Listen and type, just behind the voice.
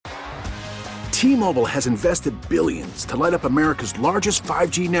T-Mobile has invested billions to light up America's largest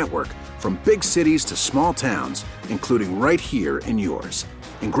 5G network, from big cities to small towns, including right here in yours.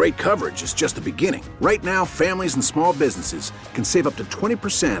 And great coverage is just the beginning. Right now, families and small businesses can save up to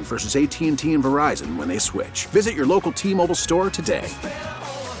 20% versus AT&T and Verizon when they switch. Visit your local T-Mobile store today.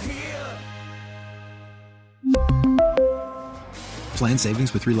 Plan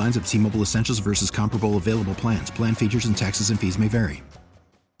savings with 3 lines of T-Mobile Essentials versus comparable available plans. Plan features and taxes and fees may vary.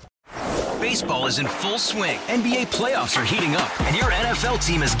 Baseball is in full swing. NBA playoffs are heating up, and your NFL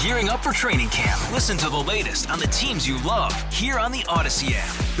team is gearing up for training camp. Listen to the latest on the teams you love here on the Odyssey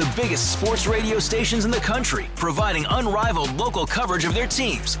app. The biggest sports radio stations in the country, providing unrivaled local coverage of their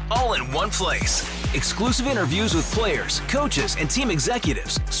teams, all in one place. Exclusive interviews with players, coaches, and team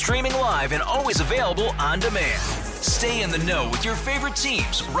executives, streaming live and always available on demand. Stay in the know with your favorite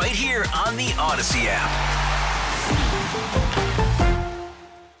teams right here on the Odyssey app.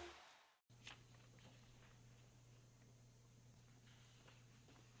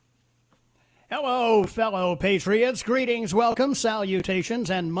 Hello, fellow patriots. Greetings, welcome,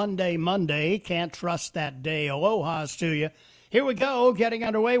 salutations, and Monday. Can't trust that day. Aloha's to you. Here we go, getting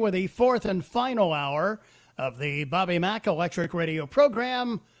underway with the fourth and final hour of the Bobby Mack Electric Radio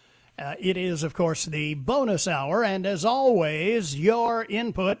program. It is, of course, the bonus hour, and as always, your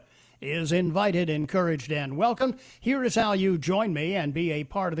input is invited, encouraged, and welcomed. Here is how you join me and be a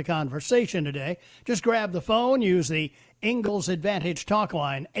part of the conversation today. Just grab the phone, use the Ingalls Advantage talk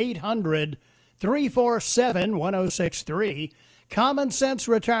line, 800-347-1063. Common Sense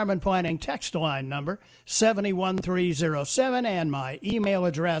Retirement Planning text line number, 71307, and my email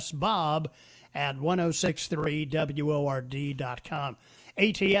address, bob@1063word.com.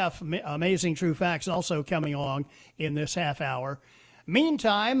 ATF, Amazing True Facts, also coming along in this half hour.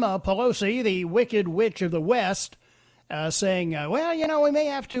 Meantime, Pelosi, the Wicked Witch of the West, saying, we may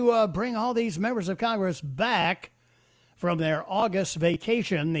have to bring all these members of Congress back from their August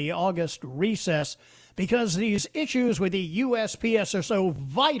vacation, the August recess, because these issues with the USPS are so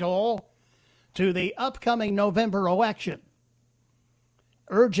vital to the upcoming November election.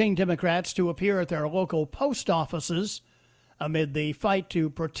 Urging Democrats to appear at their local post offices amid the fight to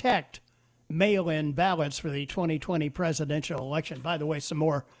protect mail-in ballots for the 2020 presidential election. By the way, some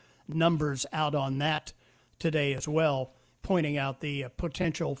more numbers out on that today as well, pointing out the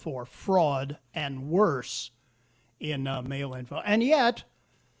potential for fraud and worse in mail-in vote. And yet,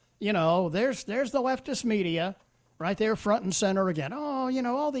 there's the leftist media right there front and center again.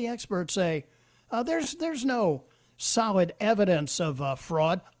 All the experts say there's no solid evidence of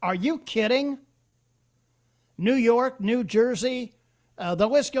fraud. Are you kidding? New York, New Jersey, the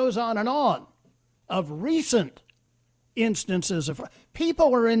list goes on of recent instances of fraud.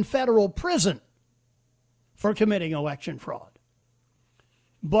 People are in federal prison for committing election fraud.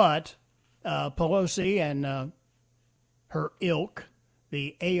 But Pelosi and her ilk,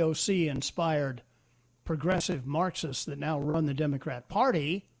 the AOC-inspired progressive Marxists that now run the Democrat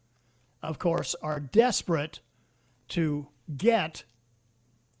Party, of course, are desperate to get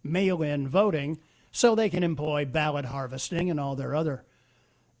mail-in voting so they can employ ballot harvesting and all their other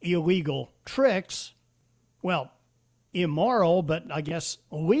illegal tricks. Well, immoral, but I guess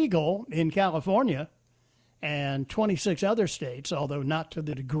legal in California and 26 other states, although not to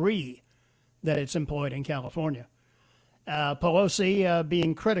the degree that it's employed in California. Pelosi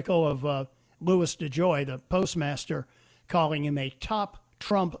being critical of Louis DeJoy, the postmaster, calling him a top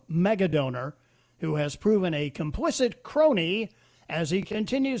Trump megadonor who has proven a complicit crony as he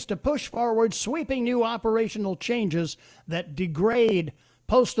continues to push forward sweeping new operational changes that degrade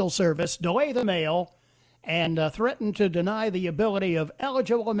Postal Service, delay the mail, and threaten to deny the ability of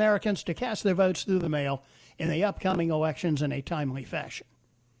eligible Americans to cast their votes through the mail in the upcoming elections in a timely fashion.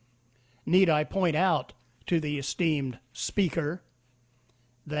 Need I point out to the esteemed speaker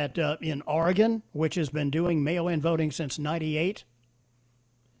that in Oregon, which has been doing mail-in voting since '98,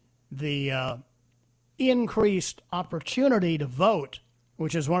 the increased opportunity to vote,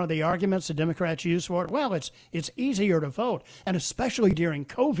 which is one of the arguments the Democrats use for it. Well, it's easier to vote, and especially during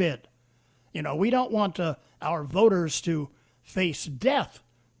COVID. We don't want our voters to face death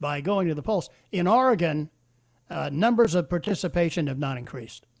by going to the polls. In Oregon, numbers of participation have not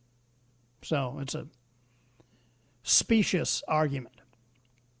increased. So it's a specious argument.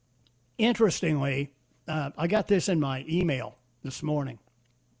 Interestingly, I got this in my email this morning.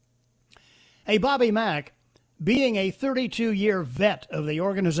 Hey, Bobby Mack, being a 32-year vet of the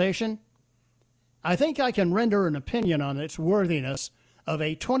organization, I think I can render an opinion on its worthiness of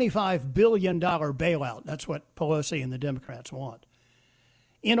a $25 billion bailout. That's what Pelosi and the Democrats want.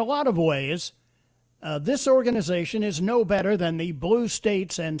 In a lot of ways, this organization is no better than the blue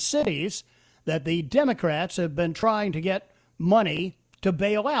states and cities that the Democrats have been trying to get money to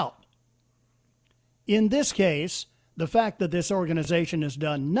bail out. In this case, the fact that this organization has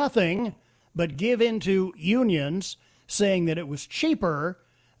done nothing but give in to unions saying that it was cheaper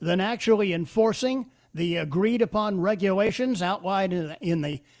than actually enforcing the agreed upon regulations outlined in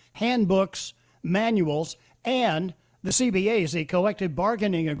the handbooks, manuals, and the CBAs, the collective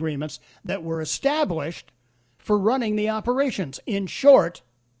bargaining agreements that were established for running the operations. In short,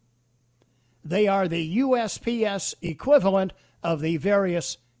 they are the USPS equivalent of the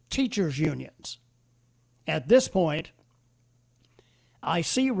various teachers' unions. At this point, I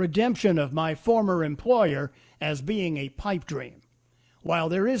see redemption of my former employer as being a pipe dream. While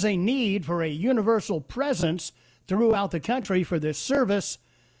there is a need for a universal presence throughout the country for this service,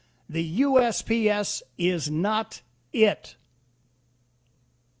 the USPS is not it.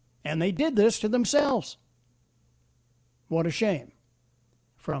 And they did this to themselves. What a shame.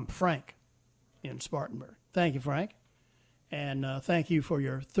 From Frank in Spartanburg. Thank you, Frank. And thank you for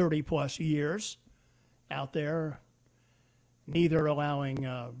your 30-plus years out there, neither allowing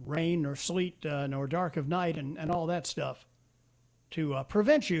rain nor sleet nor dark of night and all that stuff to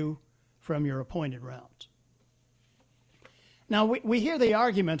prevent you from your appointed rounds. Now, we hear the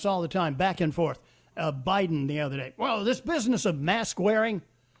arguments all the time, back and forth. Biden the other day, well, this business of mask wearing,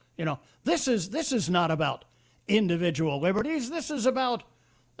 this is not about individual liberties. This is about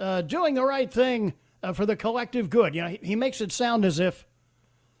doing the right thing for the collective good. He makes it sound as if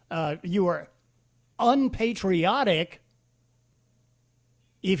you are unpatriotic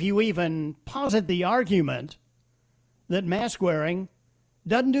if you even posit the argument that mask wearing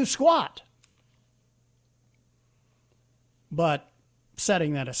doesn't do squat. But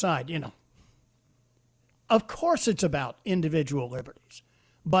setting that aside, of course it's about individual liberties,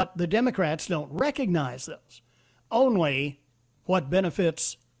 but the Democrats don't recognize those. Only what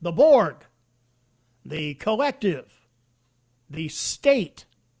benefits the Borg, the collective, the state,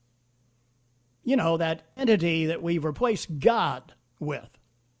 that entity that we've replaced God with,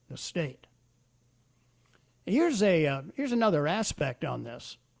 the state. Here's another aspect on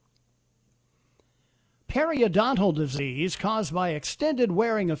this. Periodontal disease caused by extended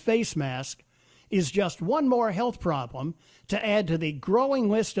wearing a face mask is just one more health problem to add to the growing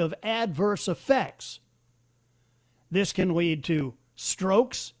list of adverse effects. This can lead to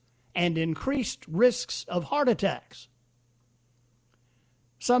strokes and increased risks of heart attacks.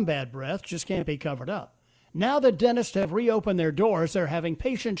 Some bad breath just can't be covered up. Now that dentists have reopened their doors, they're having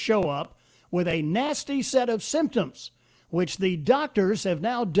patients show up with a nasty set of symptoms, which the doctors have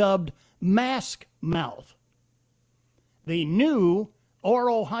now dubbed mask mouth. The new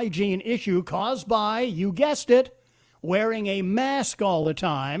oral hygiene issue caused by, you guessed it, wearing a mask all the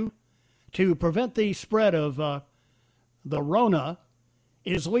time to prevent the spread of the Rona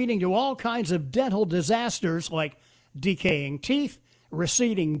is leading to all kinds of dental disasters like decaying teeth,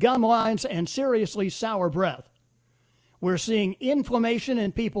 receding gum lines, and seriously sour breath. We're seeing inflammation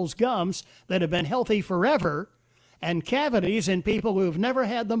in people's gums that have been healthy forever and cavities in people who have never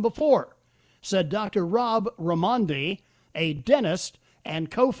had them before, said Dr. Rob Raimondi, a dentist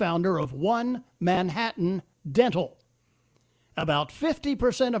and co-founder of One Manhattan Dental. About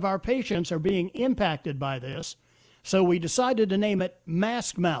 50% of our patients are being impacted by this, so we decided to name it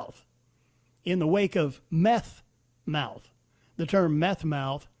mask mouth in the wake of meth mouth. The term meth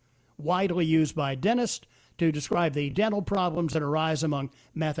mouth, widely used by dentists to describe the dental problems that arise among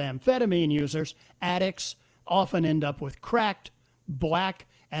methamphetamine users, addicts often end up with cracked, black,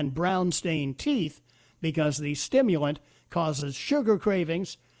 and brown-stained teeth because the stimulant causes sugar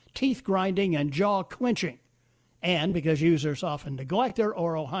cravings, teeth grinding, and jaw clenching, and because users often neglect their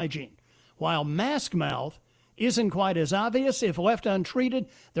oral hygiene. While mask mouth isn't quite as obvious, if left untreated,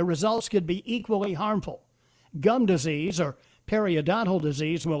 the results could be equally harmful. Gum disease or periodontal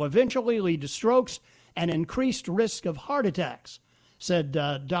disease will eventually lead to strokes and increased risk of heart attacks, said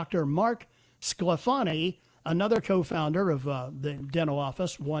Dr. Mark Sclafani, another co-founder of the dental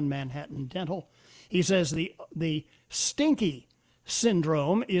office, One Manhattan Dental. He says the stinky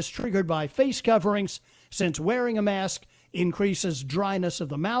syndrome is triggered by face coverings, since wearing a mask increases dryness of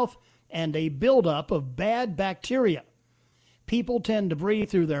the mouth and a buildup of bad bacteria. People tend to breathe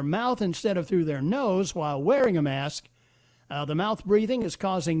through their mouth instead of through their nose while wearing a mask. The mouth breathing is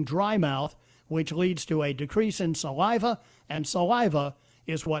causing dry mouth, which leads to a decrease in saliva, and saliva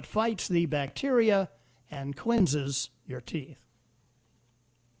is what fights the bacteria and cleanses your teeth.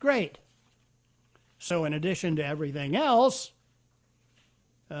 Great. So in addition to everything else,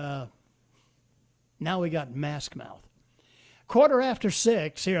 now we got mask mouth.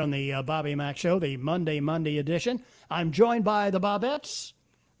 6:15 here on the Bobby Mack Show, the Monday edition. I'm joined by the Bobettes,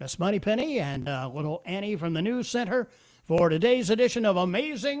 Miss Moneypenny and little Annie from the News Center for today's edition of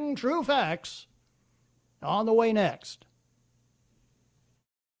Amazing True Facts. On the way next.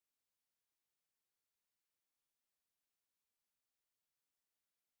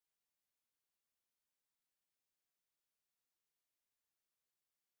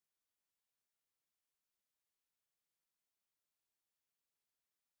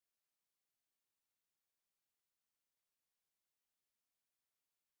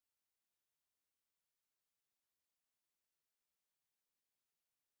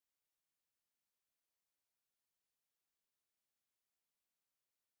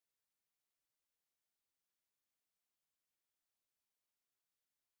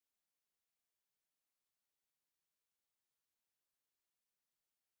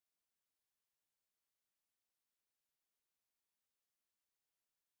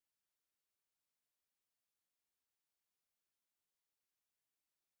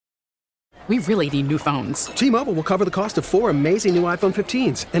 We really need new phones. T-Mobile will cover the cost of 4 amazing new iPhone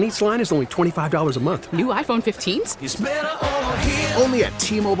 15s, and each line is only $25 a month. New iPhone 15s? It's better over here. Only at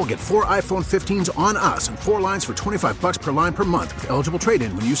T-Mobile, get 4 iPhone 15s on us and 4 lines for $25 per line per month with eligible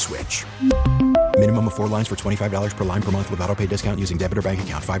trade-in when you switch. Minimum of 4 lines for $25 per line per month with autopay discount using debit or bank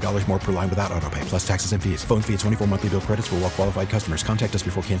account. $5 more per line without autopay, plus taxes and fees. Phone fee at 24 monthly bill credits for well-qualified customers. Contact us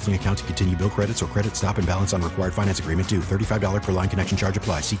before canceling account to continue bill credits or credit stop and balance on required finance agreement due. $35 per line connection charge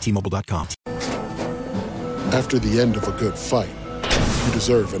applies. See T-Mobile.com. After the end of a good fight, you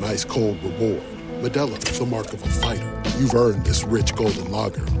deserve an ice-cold reward. Modelo, the mark of a fighter. You've earned this rich golden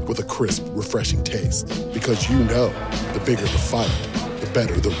lager with a crisp, refreshing taste. Because you know, the bigger the fight, the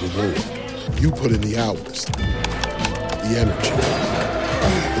better the reward. You put in the hours, the energy,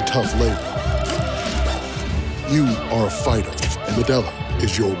 the tough labor. You are a fighter, and Modelo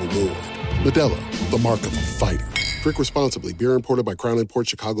is your reward. Modelo, the mark of a fighter. Drink responsibly. Beer imported by Crown Imports,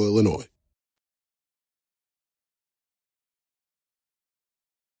 Chicago, Illinois.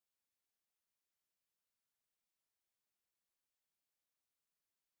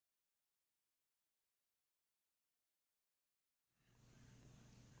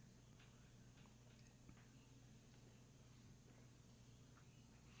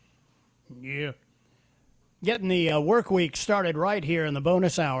 Yeah. Getting the work week started right here in the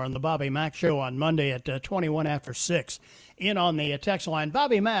bonus hour on the Bobby Mack Show on Monday at 21 after 6. In on the text line,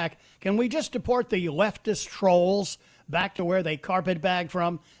 Bobby Mack, can we just deport the leftist trolls back to where they carpetbag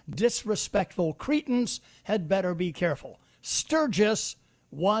from? Disrespectful cretins had better be careful. Sturgis,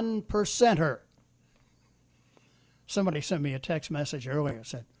 1%er. Somebody sent me a text message earlier and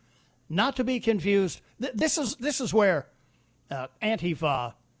said, not to be confused. This is where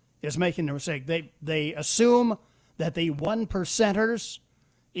Antifa is making the mistake. They assume that the 1%ers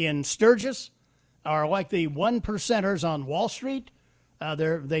in Sturgis are like the 1%ers on Wall Street.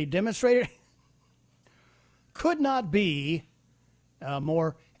 They demonstrated. Could not be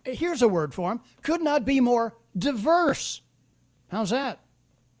more, here's a word for them, could not be more diverse. How's that?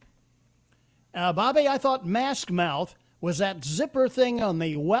 Bobby, I thought mask mouth was that zipper thing on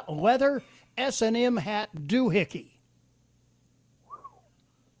the leather S&M hat doohickey.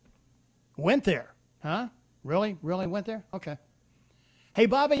 Went there, huh? Really went there? Okay. Hey,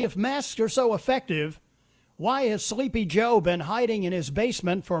 Bobby, if masks are so effective, why has Sleepy Joe been hiding in his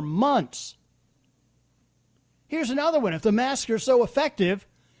basement for months? Here's another one. If the masks are so effective,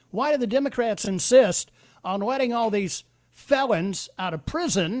 why do the Democrats insist on letting all these felons out of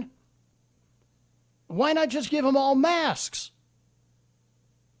prison? Why not just give them all masks?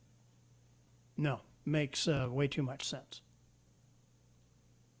 No, makes way too much sense.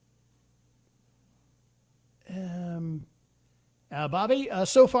 Bobby,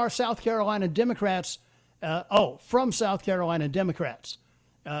 so far South Carolina Democrats, from South Carolina Democrats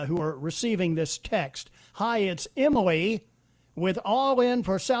who are receiving this text. Hi, it's Emily with All In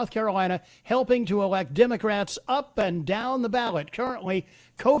for South Carolina, helping to elect Democrats up and down the ballot. Currently,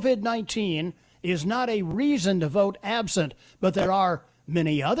 COVID-19 is not a reason to vote absent, but there are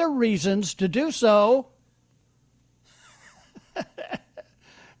many other reasons to do so.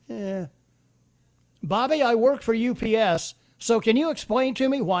 Yeah. Bobby, I work for UPS, so can you explain to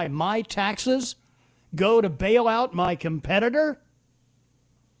me why my taxes go to bail out my competitor?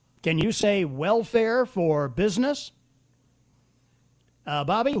 Can you say welfare for business?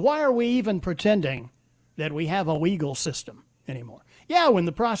 Bobby, why are we even pretending that we have a legal system anymore? Yeah, when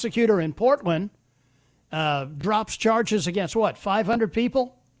the prosecutor in Portland drops charges against, 500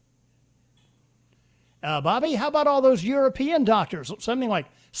 people? Bobby, how about all those European doctors? Something like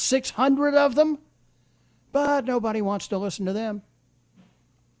 600 of them? But nobody wants to listen to them.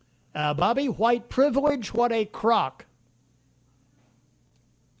 Bobby, white privilege, what a crock.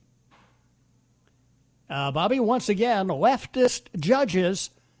 Bobby, once again, leftist judges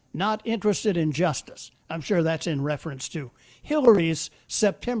not interested in justice. I'm sure that's in reference to Hillary's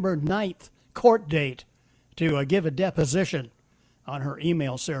September 9th court date to give a deposition on her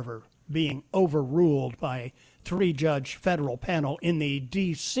email server being overruled by a 3-judge federal panel in the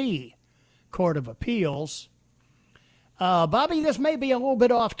D.C. Court of Appeals. Bobby, this may be a little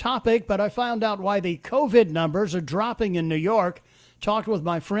bit off topic, but I found out why the COVID numbers are dropping in New York. Talked with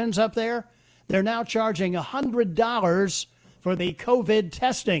my friends up there. They're now charging $100 for the COVID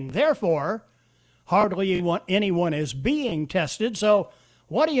testing. Therefore, hardly anyone is being tested. So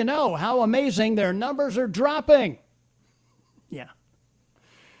what do you know? How amazing their numbers are dropping. Yeah.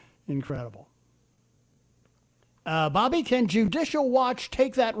 Incredible. Bobby, can Judicial Watch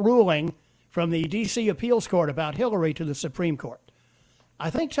take that ruling from the D.C. Appeals Court about Hillary to the Supreme Court? I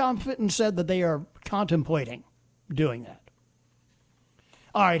think Tom Fitton said that they are contemplating doing that.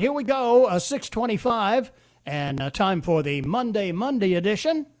 All right, here we go, 6:25, and time for the Monday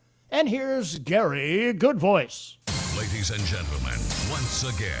edition. And here's Gary Goodvoice. Ladies and gentlemen, once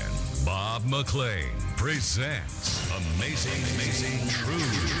again, Bob McLean presents Amazing True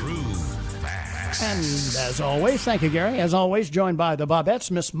Facts. And as always, thank you, Gary. As always, joined by the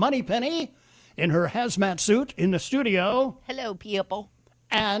Bobettes, Miss Moneypenny in her hazmat suit in the studio. Hello, people.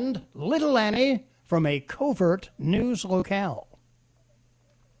 And Little Annie from a covert news locale.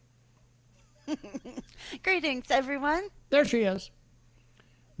 Greetings, everyone. There she is.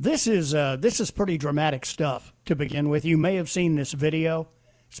 This is pretty dramatic stuff to begin with. You may have seen this video.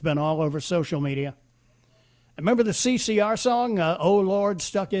 It's been all over social media. Remember the CCR song, Oh Lord,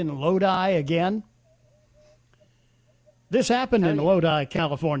 Stuck in Lodi Again? This happened in Lodi,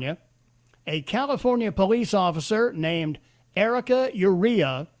 California. A California police officer named Erica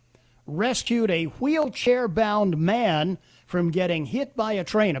Urea rescued a wheelchair-bound man from getting hit by a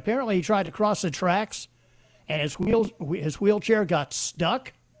train. Apparently, he tried to cross the tracks, and his wheelchair got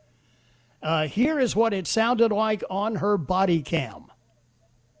stuck. Here is what it sounded like on her body cam.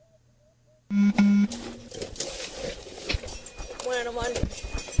 One.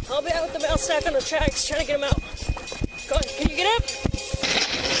 I'll be out with the mail sack on the tracks, trying to get him out. Go on, can you get up?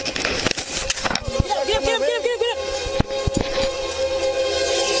 Get up.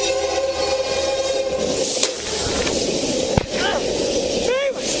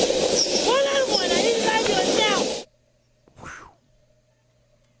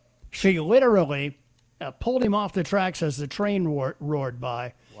 She literally pulled him off the tracks as the train roared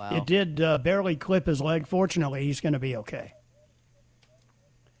by. Wow. It did barely clip his leg. Fortunately, he's going to be okay.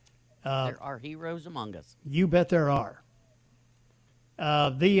 There are heroes among us. You bet there are.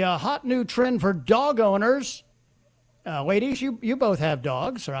 The hot new trend for dog owners. Ladies, you both have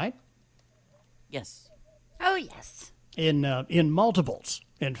dogs, right? Yes. Oh, yes. In multiples,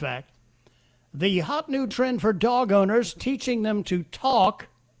 in fact. The hot new trend for dog owners, teaching them to talk,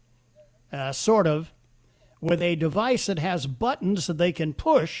 sort of, with a device that has buttons that they can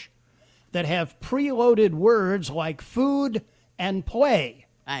push that have preloaded words like food and play.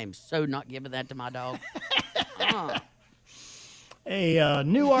 I am so not giving that to my dog. A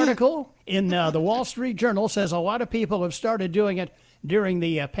new article in the Wall Street Journal says a lot of people have started doing it during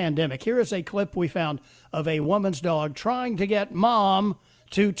the pandemic. Here is a clip we found of a woman's dog trying to get mom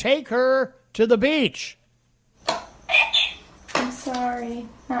to take her to the beach. I'm sorry.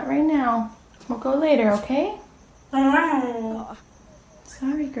 Not right now. We'll go later, okay?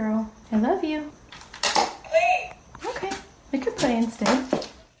 Sorry, girl. I love you. Okay. We could play instead.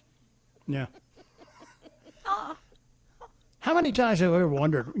 Yeah. How many times have we ever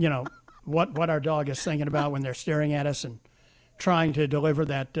wondered, what our dog is thinking about when they're staring at us and trying to deliver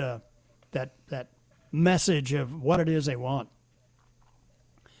that message of what it is they want?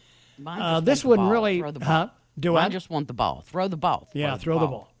 This wouldn't really. Do I just want the ball? Throw the ball. Throw the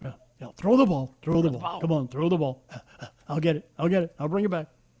ball. Yeah, throw the ball. Throw the ball. Come on, throw the ball. I'll get it. I'll bring it back.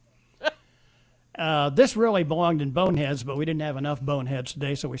 This really belonged in Boneheads, but we didn't have enough Boneheads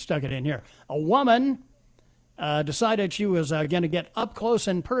today, so we stuck it in here. A woman decided she was going to get up close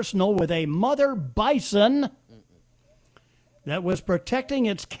and personal with a mother bison that was protecting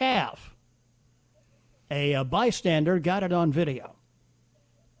its calf. A bystander got it on video.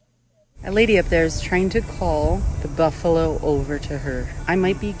 A lady up there is trying to call the buffalo over to her. I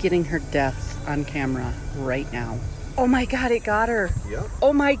might be getting her death on camera right now. Oh my God, it got her. Yep.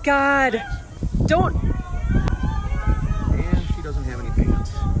 Oh my God. Don't. And she doesn't have any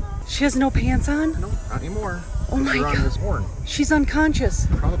pants. She has no pants on? No, not anymore. Oh my God. On this horn. She's unconscious.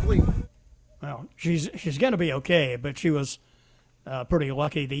 Probably. Well, she's going to be okay, but she was pretty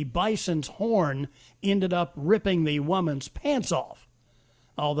lucky. The bison's horn ended up ripping the woman's pants off.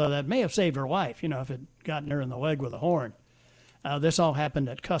 although that may have saved her life, if it gotten her in the leg with a horn. This all happened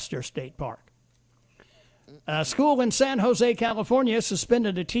at Custer State Park. A school in San Jose, California,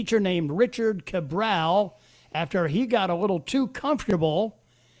 suspended a teacher named Richard Cabral after he got a little too comfortable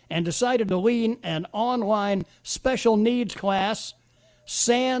and decided to lead an online special needs class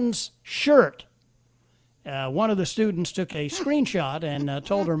sans shirt. One of the students took a screenshot and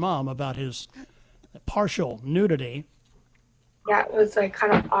told her mom about his partial nudity. Yeah, it was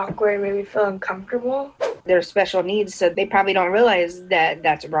kind of awkward, made me feel uncomfortable. They're special needs, so they probably don't realize that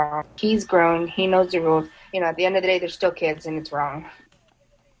that's wrong. He's grown, he knows the rules. At the end of the day, they're still kids, and it's wrong.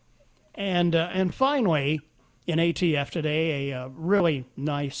 And finally, in ATF today, a really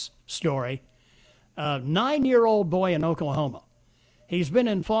nice story. A 9-year-old boy in Oklahoma. He's been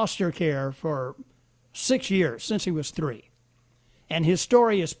in foster care for 6 years, since he was 3. And his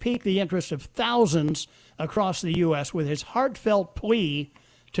story has piqued the interest of thousands across the U.S. with his heartfelt plea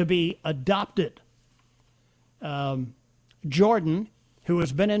to be adopted. Jordan, who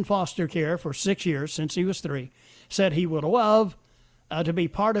has been in foster care for 6 years, since he was 3, said he would love to be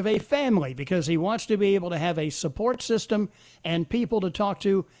part of a family because he wants to be able to have a support system and people to talk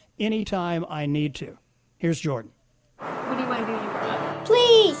to anytime I need to. Here's Jordan. What do you want to do when you grow up?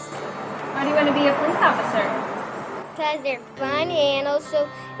 Police! Why do you want to be a police officer? Because they're fun and also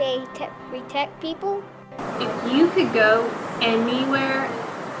they protect people. If you could go anywhere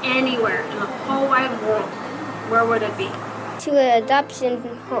in the whole wide world, where would it be? To an adoption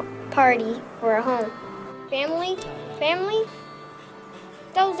party or a home. Family?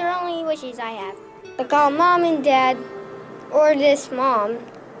 Those are only wishes I have. I call mom and dad, or this mom,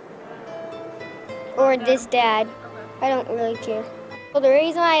 or this dad. I don't really care. Well, the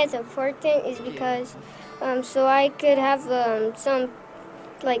reason why it's important is because so I could have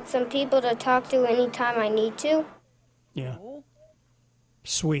some people to talk to anytime I need to. Yeah.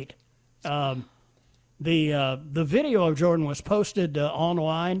 Sweet. The video of Jordan was posted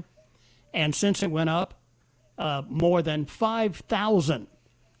online, and since it went up, more than 5,000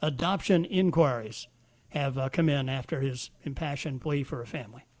 adoption inquiries have come in after his impassioned plea for a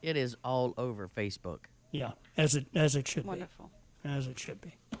family. It is all over Facebook. Yeah, as it should Wonderful. be. As it should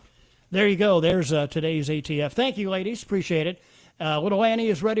be. There you go. There's today's ATF. Thank you, ladies. Appreciate it. Little Annie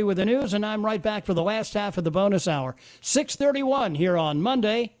is ready with the news, and I'm right back for the last half of the bonus hour. 6:31 here on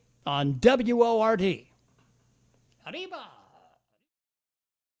Monday on WORD. Arriba!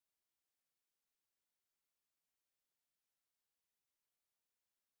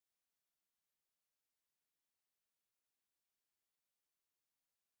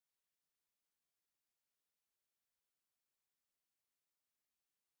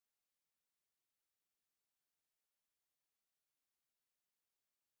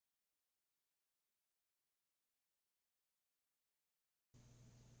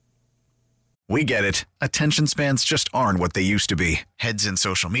 We get it. Attention spans just aren't what they used to be. Heads in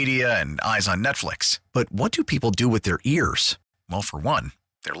social media and eyes on Netflix. But what do people do with their ears? Well, for one,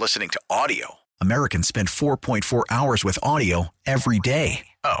 they're listening to audio. Americans spend 4.4 hours with audio every day.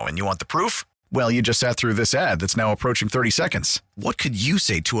 Oh, and you want the proof? Well, you just sat through this ad that's now approaching 30 seconds. What could you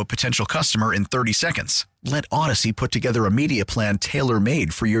say to a potential customer in 30 seconds? Let Odyssey put together a media plan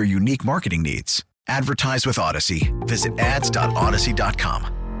tailor-made for your unique marketing needs. Advertise with Odyssey. Visit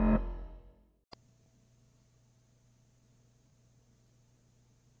ads.odyssey.com.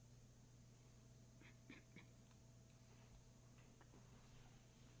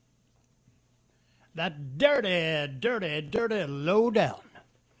 That dirty lowdown.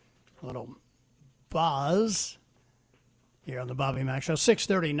 Little buzz here on the Bobby Mack Show.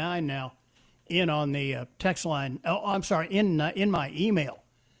 6:39 now. In on the text line. Oh, I'm sorry. In my email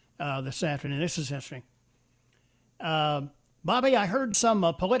this afternoon. This is interesting. Bobby, I heard some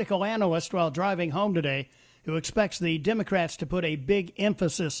political analyst while driving home today who expects the Democrats to put a big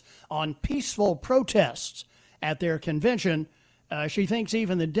emphasis on peaceful protests at their convention. She thinks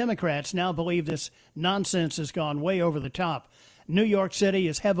even the Democrats now believe this nonsense has gone way over the top. New York City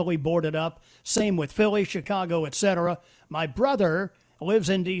is heavily boarded up. Same with Philly, Chicago, etc. My brother lives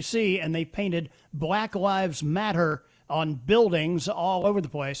in D.C., and they painted Black Lives Matter on buildings all over the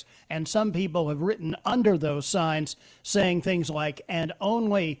place. And some people have written under those signs saying things like, and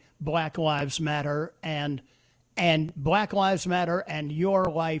only Black Lives Matter, and Black Lives Matter, and your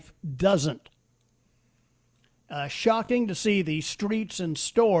life doesn't. Shocking to see the streets and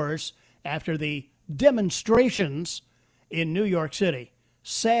stores after the demonstrations in New York City.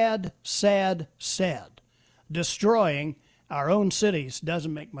 Sad, sad, sad. Destroying our own cities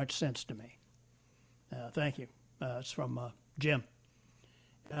doesn't make much sense to me. Thank you. It's from Jim.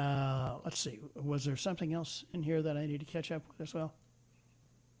 Let's see. Was there something else in here that I need to catch up with as well?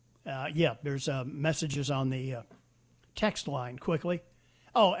 There's messages on the text line quickly.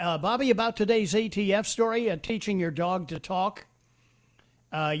 Bobby, about today's ATF story, teaching your dog to talk.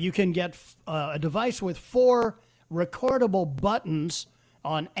 You can get a device with 4 recordable buttons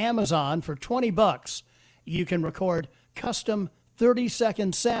on Amazon for $20. You can record custom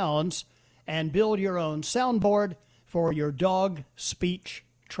 30-second sounds and build your own soundboard for your dog speech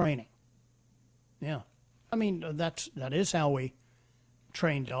training. Yeah. I mean, that is how we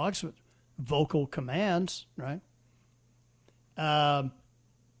train dogs, with vocal commands, right?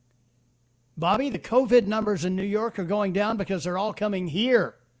 Bobby, the COVID numbers in New York are going down because they're all coming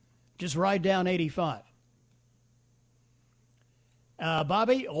here. Just ride down 85.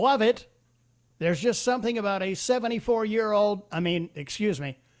 Bobby, love it. There's just something about a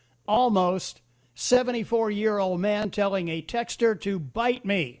almost 74-year-old man telling a texter to bite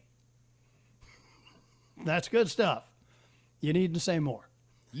me. That's good stuff. You need to say more.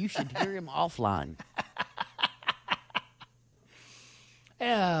 You should hear him offline.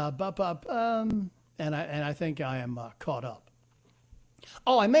 Yeah, and I think I am caught up.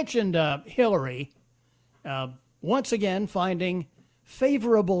 Oh, I mentioned Hillary once again finding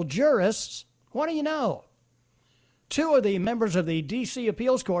favorable jurists. What do you know? 2 of the members of the D.C.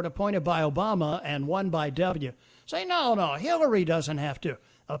 Appeals Court appointed by Obama and one by W say, no, Hillary doesn't have to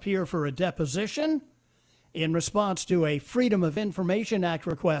appear for a deposition, in response to a Freedom of Information Act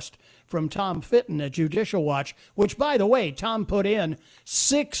request from Tom Fitton at Judicial Watch, which, by the way, Tom put in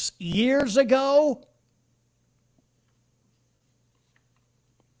 6 years ago.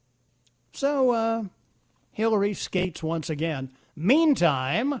 So Hillary skates once again.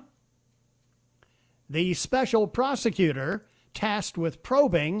 Meantime, the special prosecutor tasked with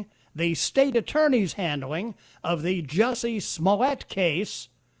probing the state attorney's handling of the Jussie Smollett case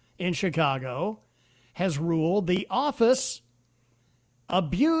in Chicago has ruled the office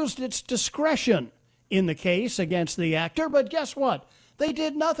abused its discretion in the case against the actor, but guess what? They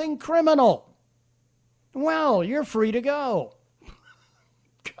did nothing criminal. Well, you're free to go.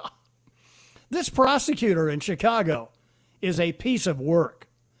 This prosecutor in Chicago is a piece of work.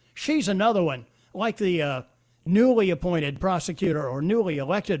 She's another one, like the newly appointed prosecutor or newly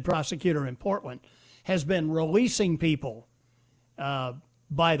elected prosecutor in Portland, has been releasing people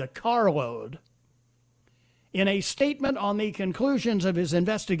by the carload. In a statement on the conclusions of his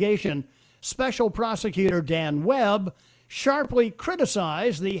investigation, Special Prosecutor Dan Webb sharply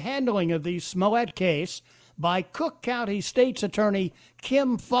criticized the handling of the Smollett case by Cook County State's Attorney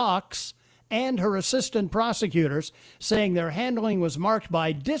Kim Foxx and her assistant prosecutors, saying their handling was marked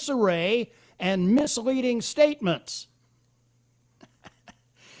by disarray and misleading statements.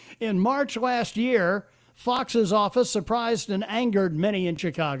 In March last year, Fox's office surprised and angered many in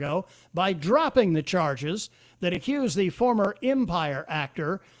Chicago by dropping the charges that accused the former Empire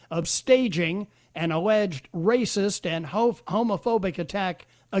actor of staging an alleged racist and homophobic attack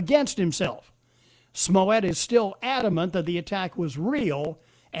against himself. Smollett is still adamant that the attack was real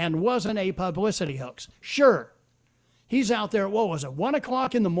and wasn't a publicity hoax. Sure, he's out there, 1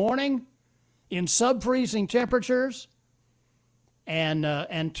 o'clock in the morning in sub-freezing temperatures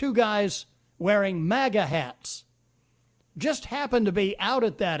and 2 guys wearing MAGA hats just happened to be out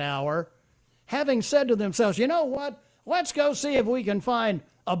at that hour, having said to themselves, you know what, let's go see if we can find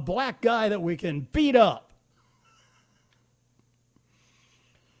a black guy that we can beat up.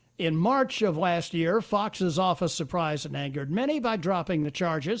 In March of last year, Fox's office surprised and angered many by dropping the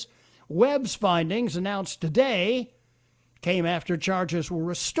charges. Webb's findings, announced today, came after charges were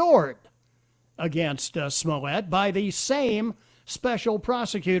restored against Smollett by the same special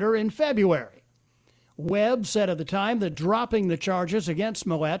prosecutor in February. Webb said at the time that dropping the charges against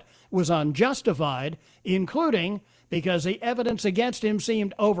Smollett was unjustified, including because the evidence against him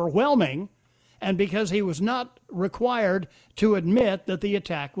seemed overwhelming and because he was not required to admit that the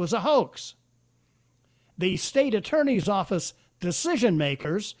attack was a hoax. The state attorney's office decision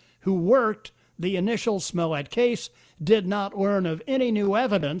makers who worked the initial Smollett case did not learn of any new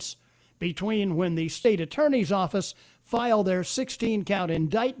evidence between when the state attorney's office filed their 16-count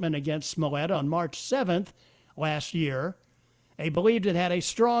indictment against Smollett on March 7th last year. They believed it had a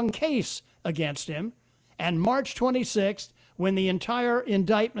strong case against him, and March 26th, when the entire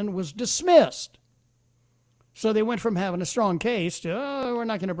indictment was dismissed. So they went from having a strong case to, we're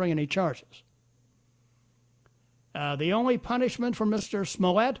not going to bring any charges. The only punishment for Mr.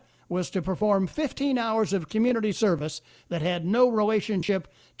 Smollett was to perform 15 hours of community service that had no relationship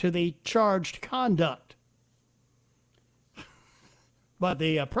to the charged conduct. But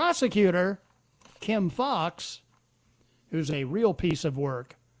the prosecutor, Kim Foxx, who's a real piece of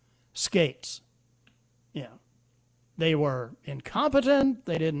work, skates. Yeah. they were incompetent.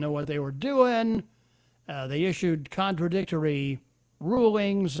 They didn't know what they were doing. They issued contradictory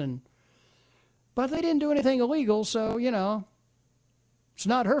rulings, but they didn't do anything illegal, so, it's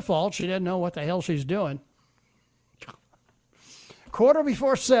not her fault. She didn't know what the hell she's doing.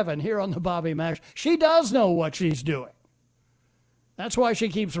 7:15 here on the Bobby Mack. She does know what she's doing. That's why she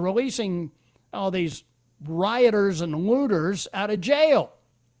keeps releasing all these rioters and looters out of jail.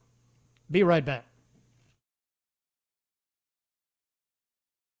 Be right back.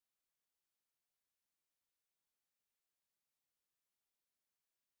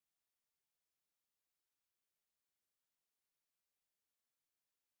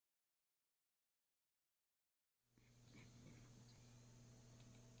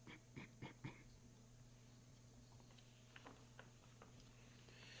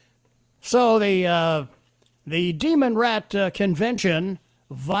 So the Demon Rat convention,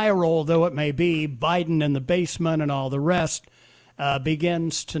 viral though it may be, Biden in the basement and all the rest,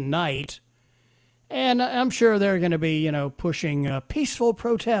 begins tonight. And I'm sure they're going to be, pushing peaceful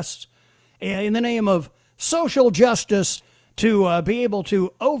protests in the name of social justice to be able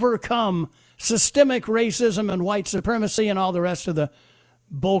to overcome systemic racism and white supremacy and all the rest of the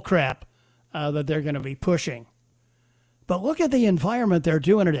bullcrap that they're going to be pushing. But look at the environment they're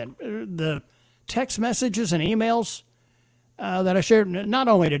doing it in. The text messages and emails that I shared, not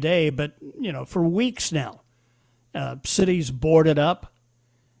only today, but, for weeks now. Cities boarded up,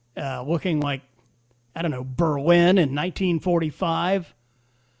 looking like, Berlin in 1945.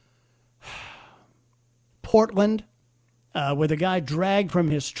 Portland, with a guy dragged from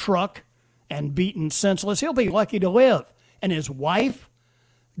his truck and beaten senseless. He'll be lucky to live. And his wife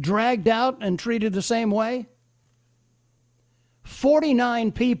dragged out and treated the same way.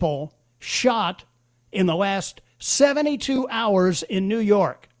 49 people shot in the last 72 hours in New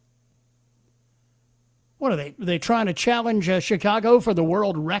York. What are they trying to challenge Chicago for the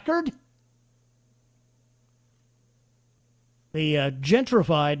world record? The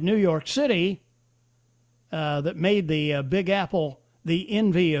gentrified New York City that made the Big Apple the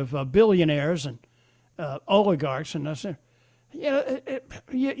envy of billionaires and oligarchs. And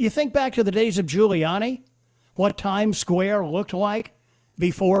you think back to the days of Giuliani, what Times Square looked like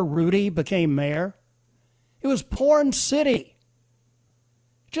before Rudy became mayor. It was Porn City.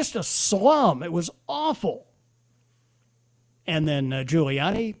 Just a slum. It was awful. And then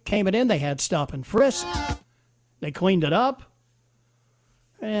Giuliani came in. They had stop and frisk. They cleaned it up.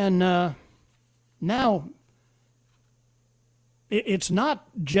 And now it's not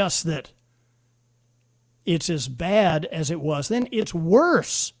just that it's as bad as it was then. It's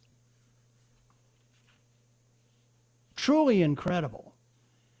worse. Truly incredible.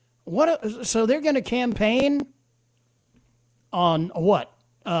 So they're going to campaign on what?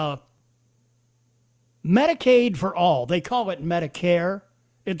 Medicaid for all. They call it Medicare.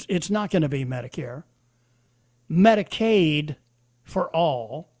 It's not going to be Medicare. Medicaid for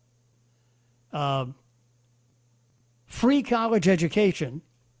all. Free college education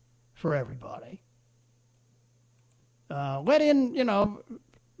for everybody. Let in,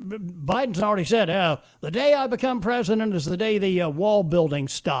 Biden's already said, the day I become president is the day the wall building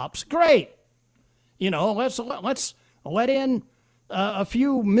stops. Great. Let's let in a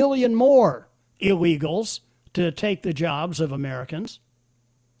few million more illegals to take the jobs of Americans.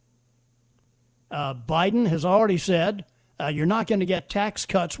 Biden has already said, you're not going to get tax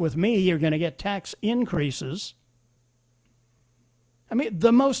cuts with me. You're going to get tax increases. I mean,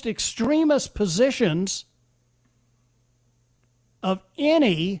 the most extremist positions of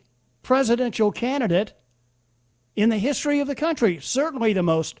any presidential candidate in the history of the country. Certainly the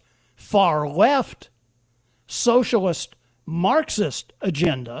most far left, socialist, Marxist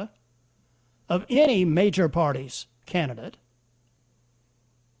agenda of any major party's candidate.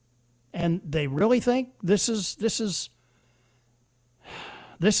 And they really think this is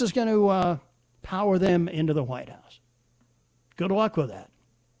going to power them into the White House. Good luck with that.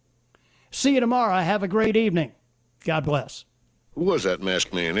 See you tomorrow. Have a great evening. God bless. Who was that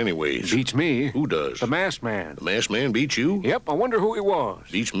masked man anyways? Beats me. Who does? The masked man. The masked man beats you? Yep, I wonder who he was.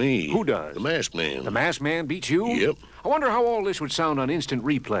 Beats me. Who does? The masked man. The masked man beats you? Yep. I wonder how all this would sound on instant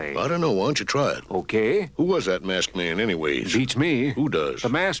replay. I don't know. Why don't you try it? Okay. Who was that masked man anyways? Beats me. Who does? The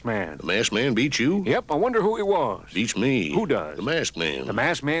masked man. The masked man beats you? Yep, I wonder who he was. Beats me. Who does? The masked man. The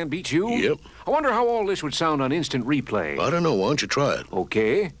masked man beats you? Yep. I wonder how all this would sound on instant replay. I don't know. Why don't you try it?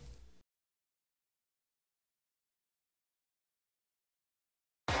 Okay.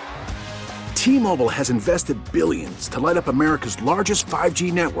 T-Mobile has invested billions to light up America's largest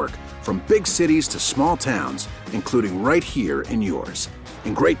 5G network, from big cities to small towns, including right here in yours.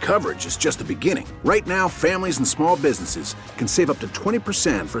 And great coverage is just the beginning. Right now, families and small businesses can save up to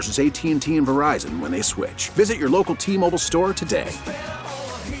 20% versus AT&T and Verizon when they switch. Visit your local T-Mobile store today.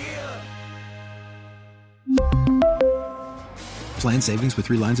 Plan savings with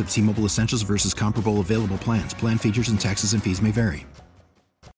 3 lines of T-Mobile Essentials versus comparable available plans. Plan features and taxes and fees may vary.